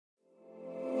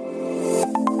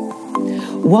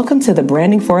Welcome to the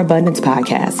Branding for Abundance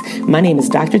podcast. My name is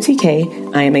Dr.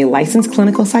 TK. I am a licensed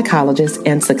clinical psychologist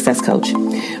and success coach.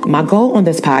 My goal on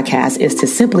this podcast is to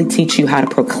simply teach you how to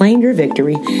proclaim your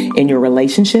victory in your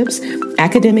relationships,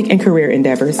 academic and career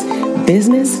endeavors,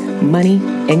 business, money,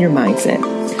 and your mindset.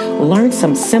 Learn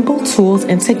some simple tools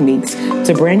and techniques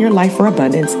to brand your life for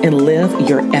abundance and live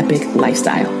your epic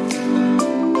lifestyle.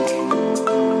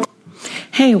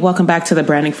 Hey, welcome back to the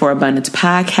Branding for Abundance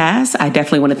podcast. I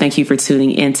definitely want to thank you for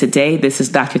tuning in today. This is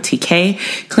Dr.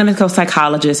 TK, clinical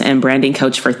psychologist and branding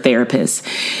coach for therapists.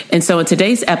 And so in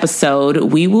today's episode,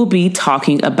 we will be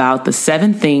talking about the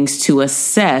 7 things to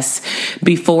assess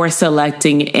before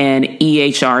selecting an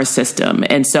EHR system.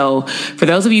 And so for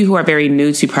those of you who are very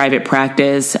new to private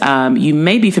practice, you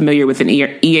may be familiar with an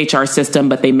EHR system,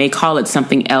 but they may call it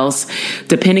something else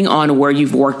depending on where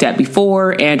you've worked at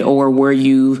before and or where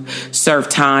you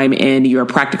served time in your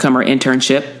practicum or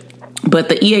internship. But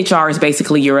the EHR is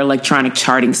basically your electronic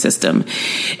charting system.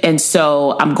 And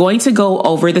so I'm going to go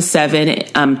over the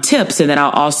 7 tips, and then I'll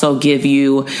also give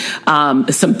you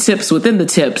some tips within the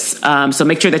tips. So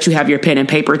make sure that you have your pen and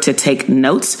paper to take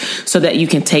notes so that you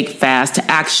can take fast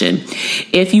action.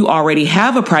 If you already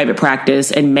have a private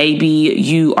practice and maybe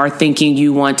you are thinking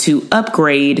you want to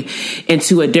upgrade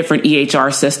into a different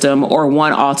EHR system or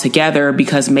one altogether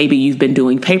because maybe you've been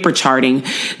doing paper charting,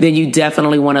 then you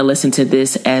definitely want to listen to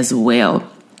this as well.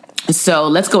 So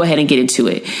let's go ahead and get into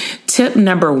it. Tip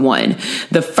number 1,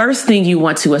 the first thing you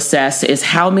want to assess is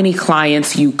how many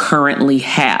clients you currently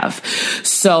have.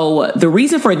 So the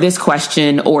reason for this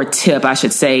question, or tip, I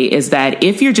should say, is that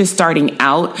if you're just starting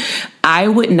out, I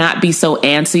would not be so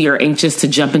antsy or anxious to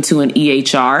jump into an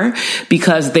EHR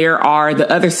because there are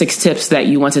the other 6 tips that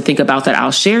you want to think about that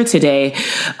I'll share today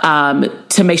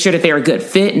to make sure that they're a good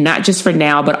fit, not just for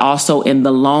now, but also in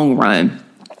the long run.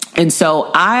 And so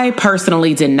I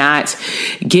personally did not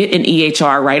get an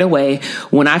EHR right away.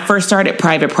 When I first started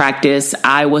private practice,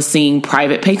 I was seeing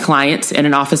private pay clients in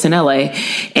an office in LA,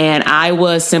 and I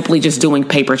was simply just doing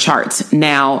paper charts.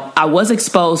 Now, I was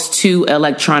exposed to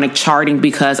electronic charting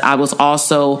because I was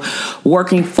also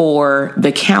working for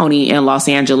the county in Los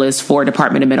Angeles for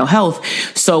Department of Mental Health.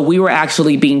 So we were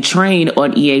actually being trained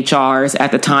on EHRs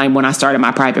at the time when I started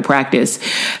my private practice.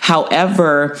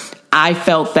 However, I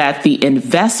felt that the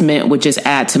investment would just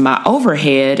add to my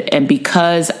overhead. And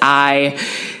because I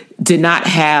did not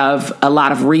have a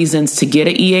lot of reasons to get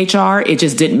an EHR, it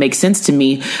just didn't make sense to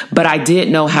me. But I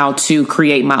did know how to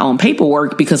create my own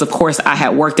paperwork because, of course, I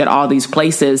had worked at all these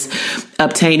places,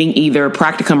 obtaining either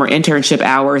practicum or internship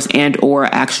hours and or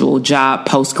actual job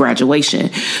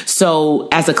post-graduation. So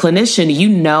as a clinician, you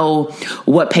know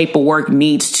what paperwork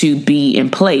needs to be in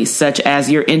place, such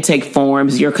as your intake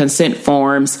forms, your consent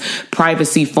forms,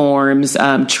 privacy forms,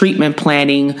 treatment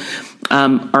planning,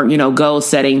 or, goal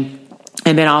setting.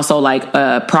 And then also like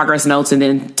progress notes and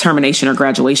then termination or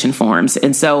graduation forms.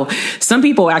 And so some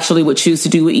people actually would choose to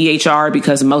do an EHR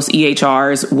because most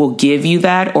EHRs will give you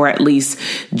that, or at least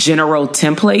general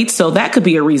templates. So that could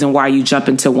be a reason why you jump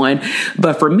into one.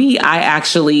 But for me, I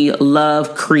actually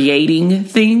love creating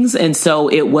things. And so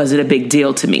it wasn't a big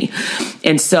deal to me.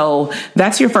 And so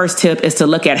that's your first tip, is to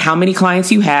look at how many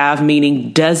clients you have,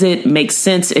 meaning does it make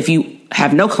sense if you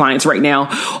have no clients right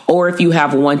now, or if you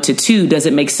have 1 to 2, does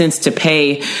it make sense to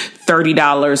pay $30,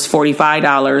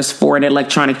 $45 for an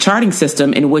electronic charting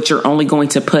system in which you're only going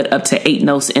to put up to 8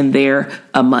 notes in there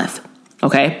a month?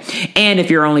 Okay. And if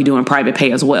you're only doing private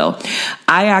pay as well.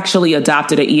 I actually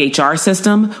adopted an EHR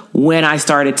system when I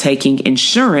started taking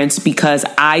insurance because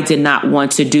I did not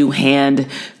want to do hand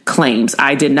claims.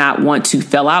 I did not want to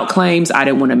fill out claims. I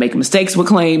didn't want to make mistakes with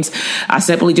claims. I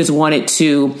simply just wanted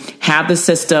to have the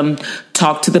system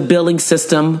talk to the billing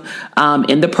system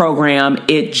in the program.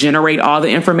 It generate all the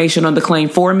information on the claim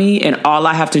for me. And all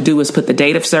I have to do is put the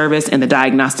date of service and the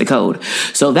diagnostic code.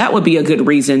 So that would be a good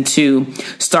reason to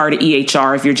start an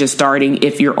EHR if you're just starting,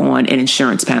 if you're on an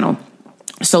insurance panel.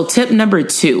 So tip number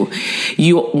 2,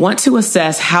 you want to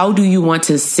assess how do you want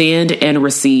to send and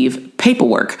receive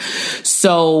paperwork.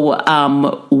 So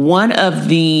one of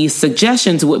the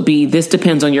suggestions would be, this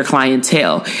depends on your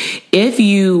clientele. If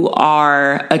you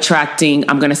are attracting,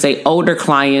 I'm going to say older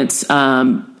clients,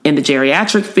 in the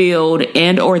geriatric field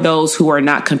and or those who are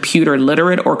not computer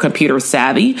literate or computer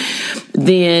savvy,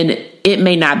 then it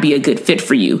may not be a good fit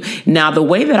for you. Now, the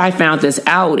way that I found this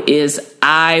out is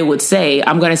I would say,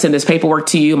 I'm going to send this paperwork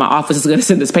to you. My office is going to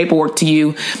send this paperwork to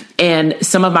you. And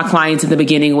some of my clients in the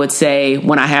beginning would say,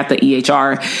 when I had the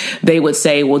EHR, they would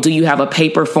say, well, do you have a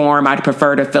paper form? I'd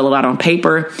prefer to fill it out on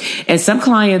paper. And some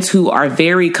clients who are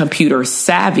very computer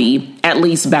savvy, at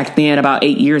least back then, about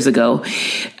 8 years ago,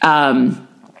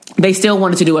 they still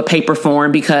wanted to do a paper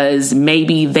form because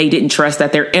maybe they didn't trust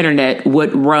that their internet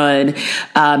would run.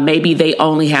 Maybe they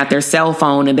only had their cell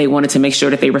phone and they wanted to make sure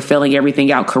that they were filling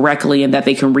everything out correctly and that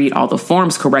they can read all the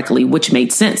forms correctly, which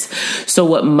made sense. So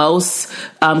what most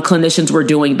clinicians were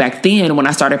doing back then when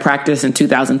I started practice in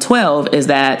 2012 is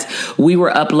that we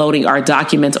were uploading our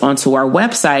documents onto our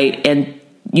website, and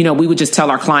we would just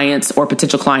tell our clients or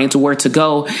potential clients where to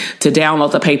go to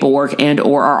download the paperwork, and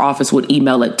or our office would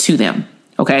email it to them.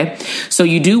 Okay, so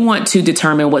you do want to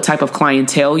determine what type of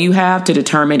clientele you have to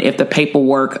determine if the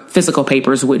paperwork, physical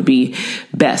papers, would be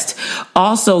best.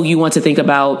 Also, you want to think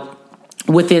about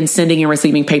within sending and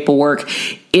receiving paperwork,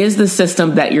 is the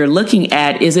system that you're looking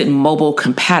at, is it mobile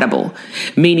compatible?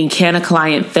 Meaning, can a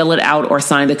client fill it out or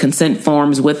sign the consent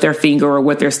forms with their finger or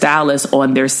with their stylus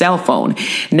on their cell phone?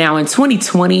 Now, in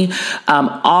 2020,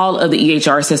 all of the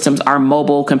EHR systems are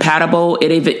mobile compatible.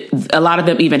 A lot of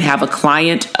them even have a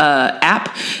client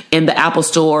app in the Apple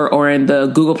Store or in the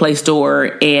Google Play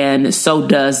Store, and so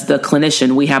does the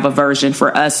clinician. We have a version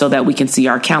for us so that we can see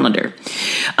our calendar.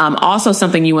 Also,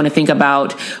 something you want to think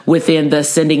about within the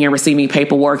sending and receiving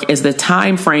paperwork is the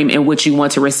time frame in which you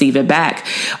want to receive it back.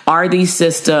 Are these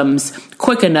systems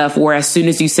quick enough where as soon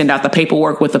as you send out the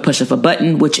paperwork with the push of a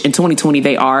button, which in 2020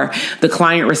 they are, the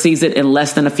client receives it in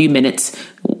less than a few minutes,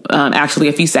 actually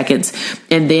a few seconds,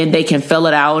 and then they can fill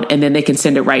it out and then they can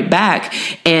send it right back.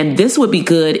 And this would be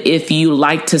good if you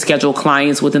like to schedule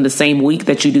clients within the same week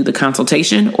that you do the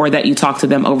consultation, or that you talk to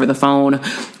them over the phone,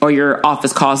 or your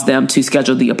office calls them to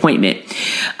schedule the appointment.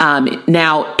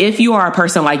 Now, if you are a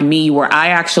person like me, where I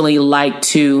actually like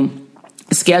to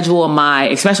schedule my,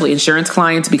 especially insurance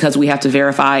clients, because we have to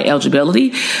verify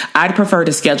eligibility, I'd prefer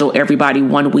to schedule everybody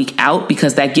 1 week out,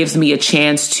 because that gives me a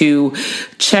chance to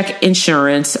check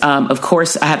insurance. Of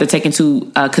course, I have to take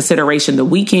into consideration the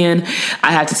weekend.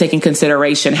 I have to take in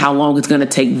consideration how long it's going to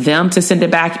take them to send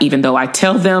it back, even though I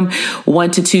tell them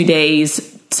 1 to 2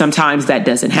 days. Sometimes that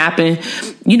doesn't happen,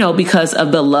 because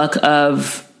of the luck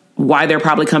of why they're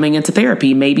probably coming into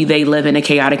therapy. Maybe they live in a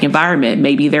chaotic environment.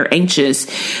 Maybe they're anxious.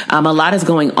 A lot is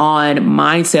going on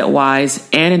mindset wise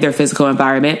and in their physical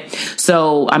environment.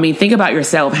 So, think about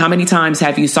yourself. How many times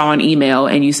have you saw an email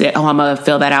and you said, I'm going to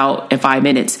fill that out in 5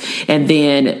 minutes. And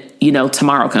then,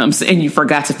 tomorrow comes and you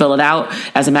forgot to fill it out.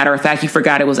 As a matter of fact, you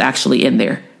forgot it was actually in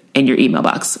there in your email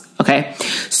box. Okay.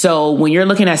 So when you're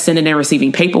looking at sending and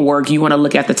receiving paperwork, you want to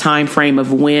look at the time frame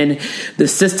of when the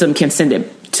system can send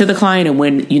it to the client and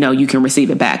when, you can receive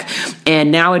it back.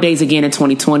 And nowadays, again, in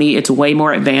 2020, it's way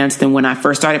more advanced than when I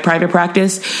first started private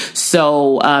practice.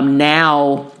 So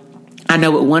now I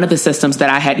know with one of the systems that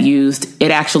I had used,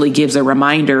 it actually gives a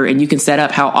reminder, and you can set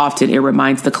up how often it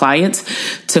reminds the clients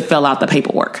to fill out the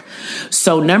paperwork.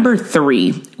 So number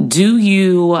 3, do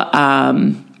you,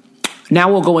 now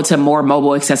we'll go into more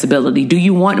mobile accessibility. Do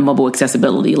you want mobile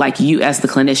accessibility, like you as the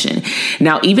clinician?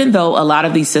 Now, even though a lot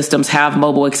of these systems have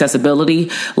mobile accessibility,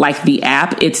 like the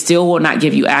app, it still will not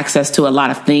give you access to a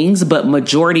lot of things, but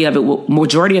majority of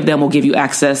them will give you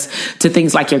access to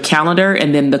things like your calendar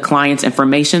and then the client's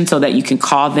information, so that you can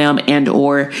call them and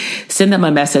or send them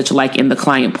a message like in the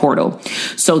client portal.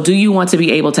 So do you want to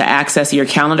be able to access your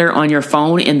calendar on your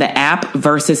phone in the app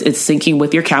versus it's syncing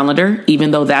with your calendar,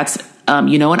 even though that's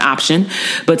an option?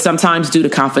 But sometimes due to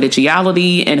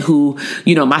confidentiality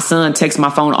and my son texts my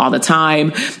phone all the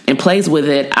time and plays with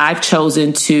it, I've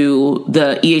chosen to,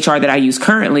 the EHR that I use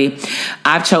currently,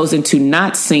 I've chosen to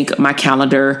not sync my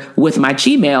calendar with my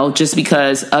Gmail, just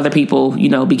because other people,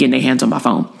 be getting their hands on my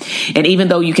phone. And even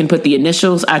though you can put the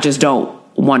initials, I just don't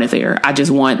want it there. I just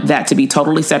want that to be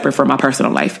totally separate from my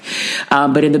personal life.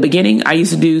 But in the beginning, I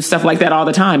used to do stuff like that all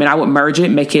the time, and I would merge it,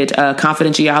 make it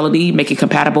confidentiality, make it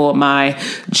compatible with my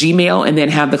Gmail, and then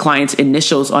have the client's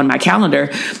initials on my calendar.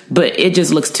 But it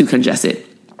just looks too congested.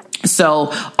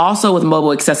 So also with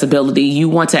mobile accessibility, you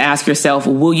want to ask yourself,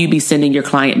 will you be sending your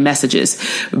client messages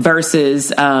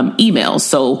versus emails?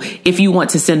 So if you want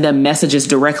to send them messages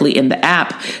directly in the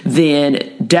app,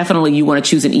 then definitely you want to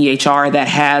choose an EHR that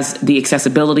has the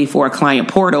accessibility for a client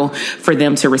portal for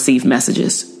them to receive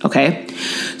messages. Okay.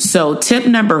 So tip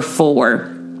number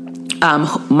 4.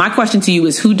 My question to you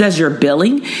is, who does your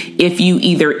billing? If you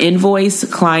either invoice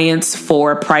clients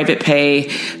for private pay,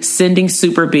 sending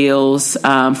super bills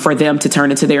for them to turn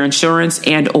into their insurance,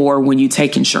 and or when you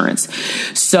take insurance.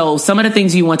 So some of the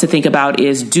things you want to think about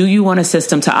is, do you want a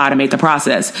system to automate the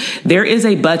process? There is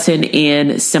a button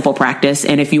in Simple Practice.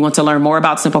 And if you want to learn more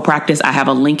about Simple Practice, I have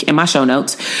a link in my show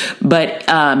notes. But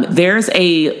there's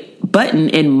a button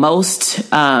in most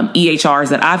EHRs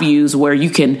that I've used where you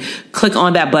can click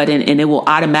on that button and it will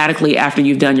automatically, after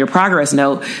you've done your progress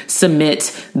note,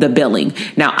 submit the billing.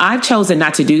 Now, I've chosen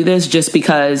not to do this just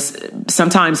because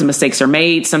sometimes mistakes are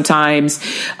made. Sometimes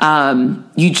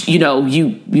you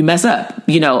mess up.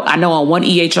 I know on one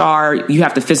EHR, you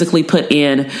have to physically put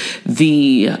in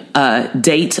the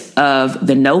date of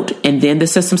the note, and then the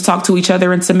systems talk to each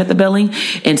other and submit the billing.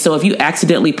 And so if you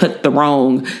accidentally put the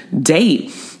wrong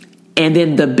date, and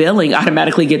then the billing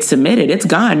automatically gets submitted, it's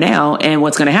gone now. And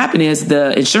what's going to happen is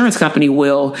the insurance company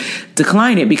will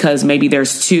decline it because maybe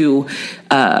there's two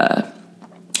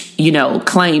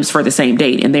claims for the same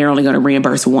date, and they're only going to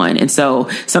reimburse one. And so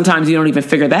sometimes you don't even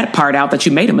figure that part out, that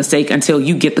you made a mistake, until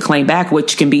you get the claim back,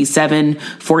 which can be 7,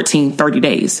 14, 30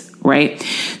 days, right?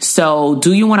 So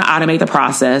do you want to automate the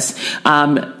process?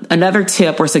 Another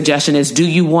tip or suggestion is, do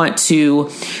you want to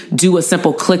do a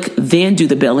simple click, then do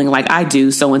the billing like I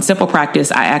do? So in Simple Practice,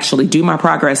 I actually do my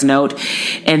progress note,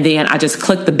 and then I just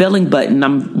click the billing button.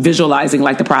 I'm visualizing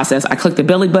like the process. I click the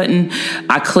billing button.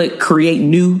 I click create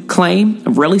new claim.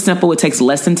 Really simple. It takes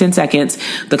less than 10 seconds.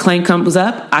 The claim comes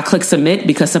up. I click submit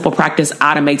because Simple Practice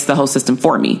automates the whole system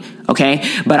for me. Okay.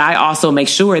 But I also make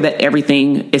sure that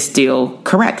everything is still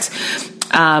correct.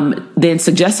 Then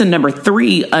suggestion number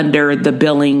 3 under the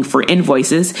billing for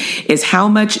invoices is, how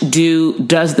much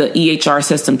does the EHR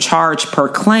system charge per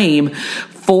claim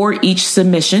for each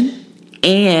submission?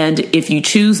 And if you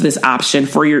choose this option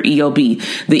for your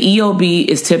EOB, the EOB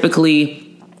is typically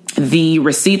the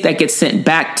receipt that gets sent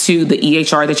back to the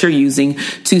EHR that you're using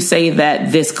to say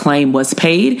that this claim was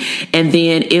paid. And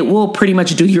then it will pretty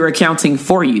much do your accounting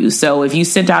for you. So if you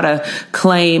sent out a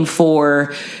claim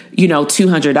for,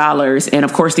 $200, and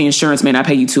of course the insurance may not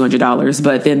pay you $200,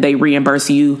 but then they reimburse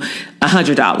you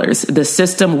 $100. The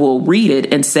system will read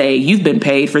it and say, you've been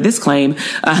paid for this claim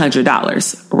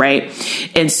 $100,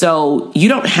 right? And so you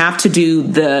don't have to do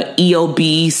the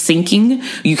EOB syncing.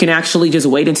 You can actually just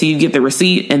wait until you get the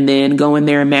receipt and then go in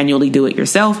there and manually do it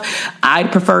yourself.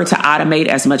 I'd prefer to automate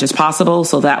as much as possible,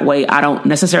 so that way I don't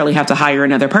necessarily have to hire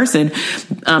another person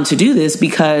to do this,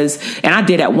 because, and I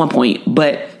did at one point,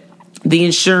 but the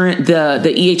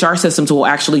EHR systems will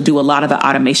actually do a lot of the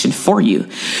automation for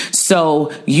you.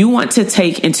 So you want to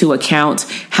take into account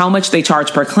how much they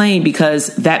charge per claim,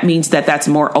 because that means that that's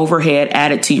more overhead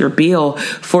added to your bill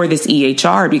for this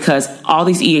EHR, because all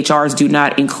these EHRs do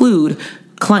not include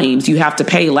claims. You have to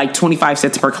pay like 25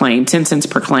 cents per claim, 10 cents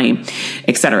per claim,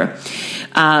 etc.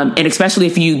 And especially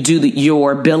if you do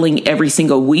your billing every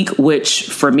single week, which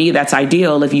for me, that's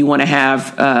ideal if you want to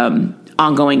have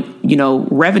ongoing,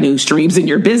 revenue streams in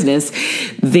your business,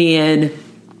 then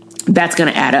that's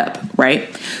going to add up, right?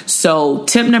 So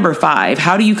tip number 5,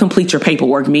 how do you complete your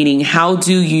paperwork? Meaning, how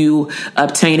do you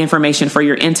obtain information for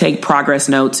your intake, progress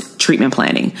notes, treatment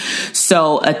planning?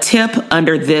 So a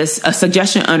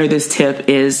suggestion under this tip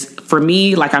is, for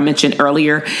me, like I mentioned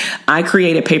earlier, I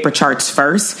created paper charts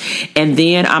first, and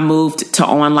then I moved to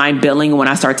online billing when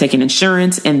I started taking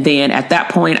insurance. And then at that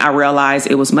point, I realized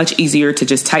it was much easier to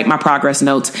just type my progress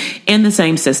notes in the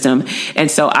same system. And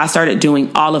so I started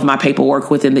doing all of my paperwork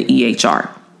within the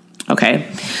EHR.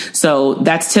 Okay, so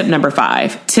that's tip number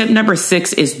 5. Tip number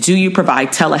 6 is, do you provide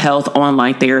telehealth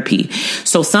online therapy?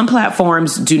 So some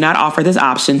platforms do not offer this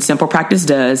option. Simple Practice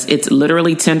does. It's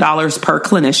literally $10 per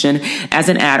clinician as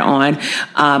an add-on.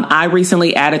 I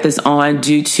recently added this on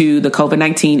due to the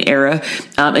COVID-19 era.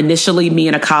 Initially, me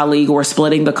and a colleague were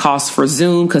splitting the cost for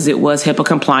Zoom because it was HIPAA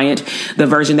compliant, the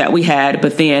version that we had.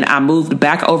 But then I moved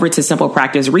back over to Simple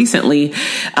Practice recently,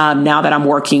 now that I'm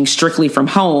working strictly from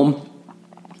home.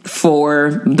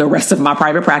 For the rest of my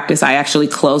private practice, I actually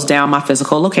closed down my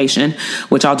physical location,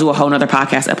 which I'll do a whole nother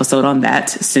podcast episode on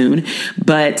that soon.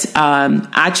 But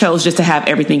I chose just to have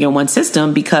everything in one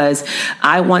system because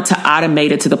I want to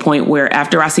automate it to the point where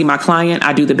after I see my client,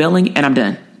 I do the billing and I'm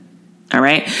done. All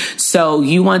right. So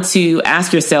you want to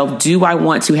ask yourself, do I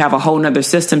want to have a whole nother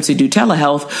system to do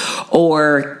telehealth,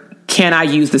 or can I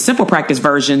use the Simple Practice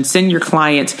version, send your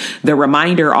client the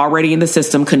reminder already in the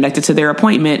system connected to their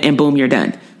appointment, and boom, you're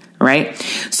done. Right.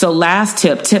 So last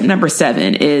tip number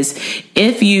 7 is,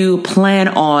 if you plan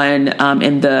on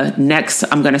in the next,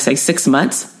 I'm going to say 6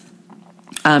 months,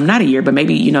 not a year, but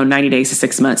maybe, 90 days to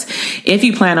 6 months. If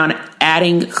you plan on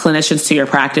adding clinicians to your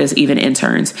practice, even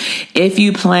interns, if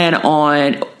you plan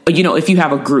on if you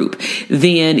have a group,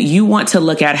 then you want to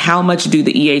look at how much do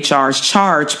the EHRs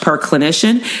charge per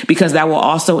clinician, because that will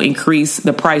also increase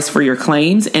the price for your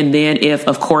claims. And then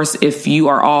if you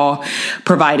are all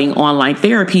providing online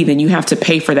therapy, then you have to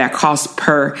pay for that cost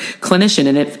per clinician.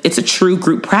 And if it's a true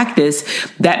group practice,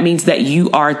 that means that you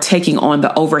are taking on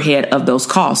the overhead of those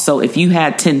costs. So if you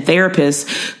had 10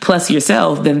 therapists plus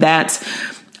yourself, then that's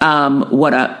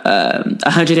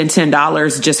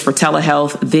 $110 just for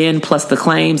telehealth, then plus the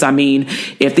claims. I mean,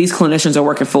 if these clinicians are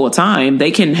working full time, they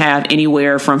can have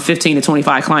anywhere from 15 to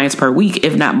 25 clients per week,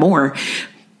 if not more,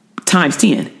 times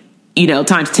 10.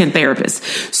 Times 10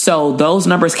 therapists. So those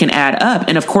numbers can add up.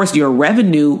 And of course, your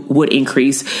revenue would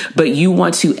increase, but you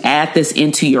want to add this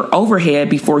into your overhead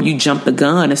before you jump the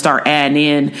gun and start adding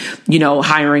in,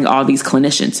 hiring all these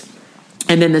clinicians.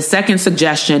 And then the second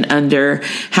suggestion under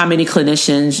how many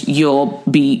clinicians you'll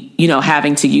be,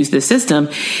 having to use the system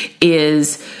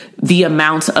is the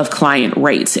amount of client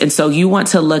rates. And so you want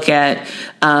to look at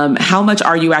how much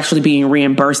are you actually being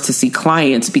reimbursed to see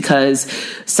clients, because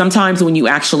sometimes when you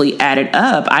actually add it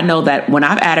up, I know that when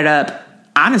I've added up,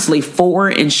 honestly, 4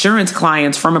 insurance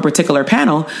clients from a particular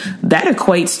panel, that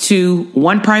equates to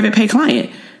 1 private pay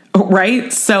client.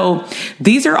 Right. So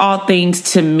these are all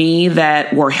things to me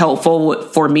that were helpful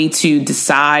for me to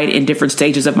decide in different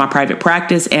stages of my private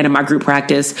practice and in my group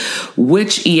practice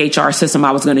which EHR system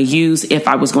I was going to use, if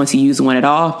I was going to use one at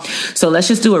all. So let's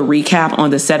just do a recap on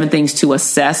the 7 things to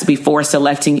assess before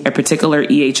selecting a particular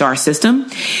EHR system.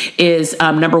 Is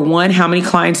number 1, how many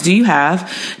clients do you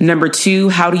have? Number 2,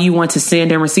 how do you want to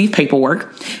send and receive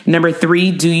paperwork? Number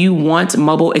 3, do you want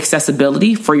mobile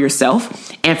accessibility for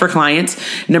yourself and for clients?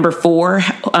 Number 4,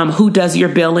 who does your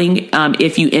billing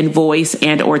if you invoice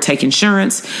and or take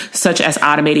insurance, such as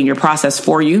automating your process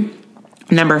for you?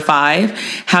 Number 5,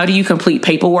 how do you complete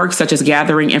paperwork, such as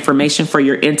gathering information for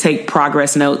your intake,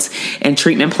 progress notes, and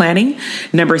treatment planning?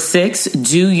 Number 6,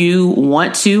 do you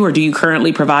want to or do you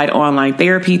currently provide online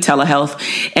therapy, telehealth?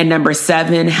 And number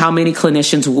 7, how many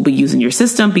clinicians will be using your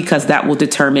system, because that will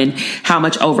determine how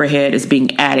much overhead is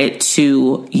being added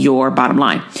to your bottom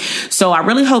line. So I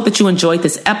really hope that you enjoyed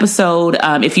this episode.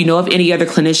 If you know of any other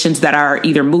clinicians that are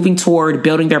either moving toward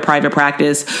building their private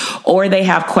practice or they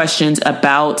have questions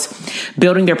about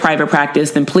building their private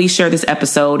practice, then please share this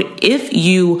episode. If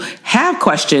you have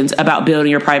questions about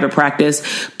building your private practice,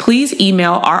 please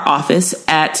email our office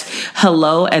at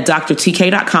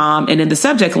hello@drtk.com. And in the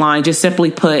subject line, just simply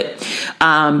put,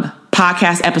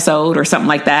 podcast episode or something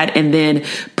like that, and then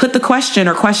put the question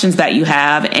or questions that you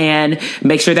have, and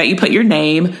make sure that you put your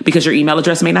name, because your email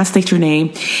address may not state your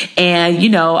name.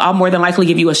 And I'll more than likely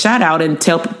give you a shout out and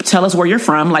tell us where you're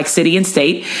from, like city and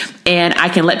state, and I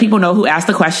can let people know who asked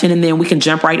the question, and then we can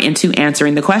jump right into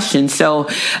answering the question. So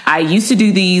I used to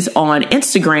do these on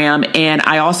Instagram, and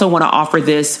I also want to offer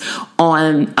this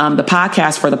on the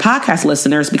podcast for the podcast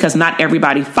listeners, because not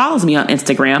everybody follows me on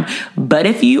Instagram. But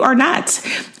if you are not,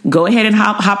 go ahead and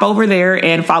hop over there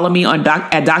and follow me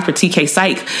at Dr. TK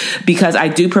Psych, because I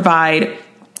do provide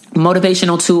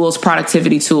motivational tools,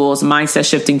 productivity tools, mindset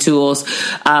shifting tools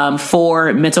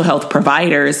for mental health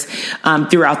providers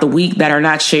throughout the week that are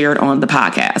not shared on the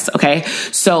podcast. Okay.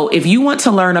 So if you want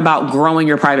to learn about growing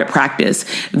your private practice,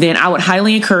 then I would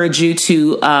highly encourage you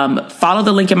to follow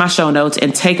the link in my show notes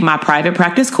and take my private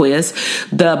practice quiz.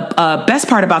 The best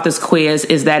part about this quiz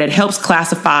is that it helps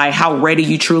classify how ready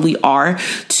you truly are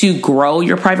to grow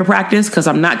your private practice, because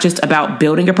I'm not just about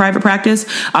building a private practice.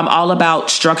 I'm all about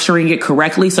structuring it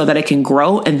correctly so that it can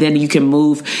grow, and then you can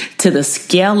move to the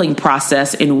scaling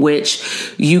process in which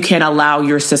you can allow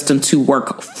your system to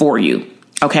work for you.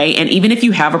 Okay. And even if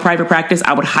you have a private practice,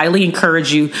 I would highly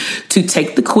encourage you to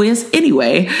take the quiz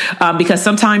anyway, because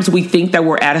sometimes we think that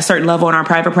we're at a certain level in our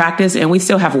private practice and we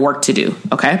still have work to do.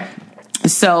 Okay.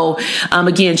 So,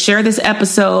 again, share this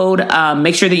episode,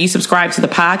 make sure that you subscribe to the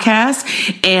podcast,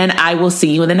 and I will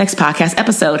see you in the next podcast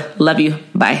episode. Love you.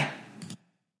 Bye.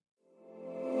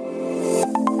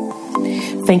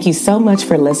 Thank you so much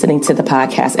for listening to the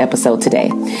podcast episode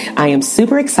today. I am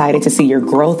super excited to see your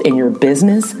growth in your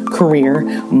business, career,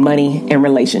 money, and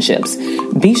relationships.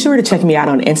 Be sure to check me out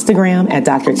on Instagram at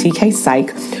Dr. TK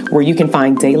Psych, where you can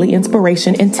find daily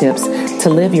inspiration and tips to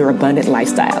live your abundant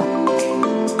lifestyle.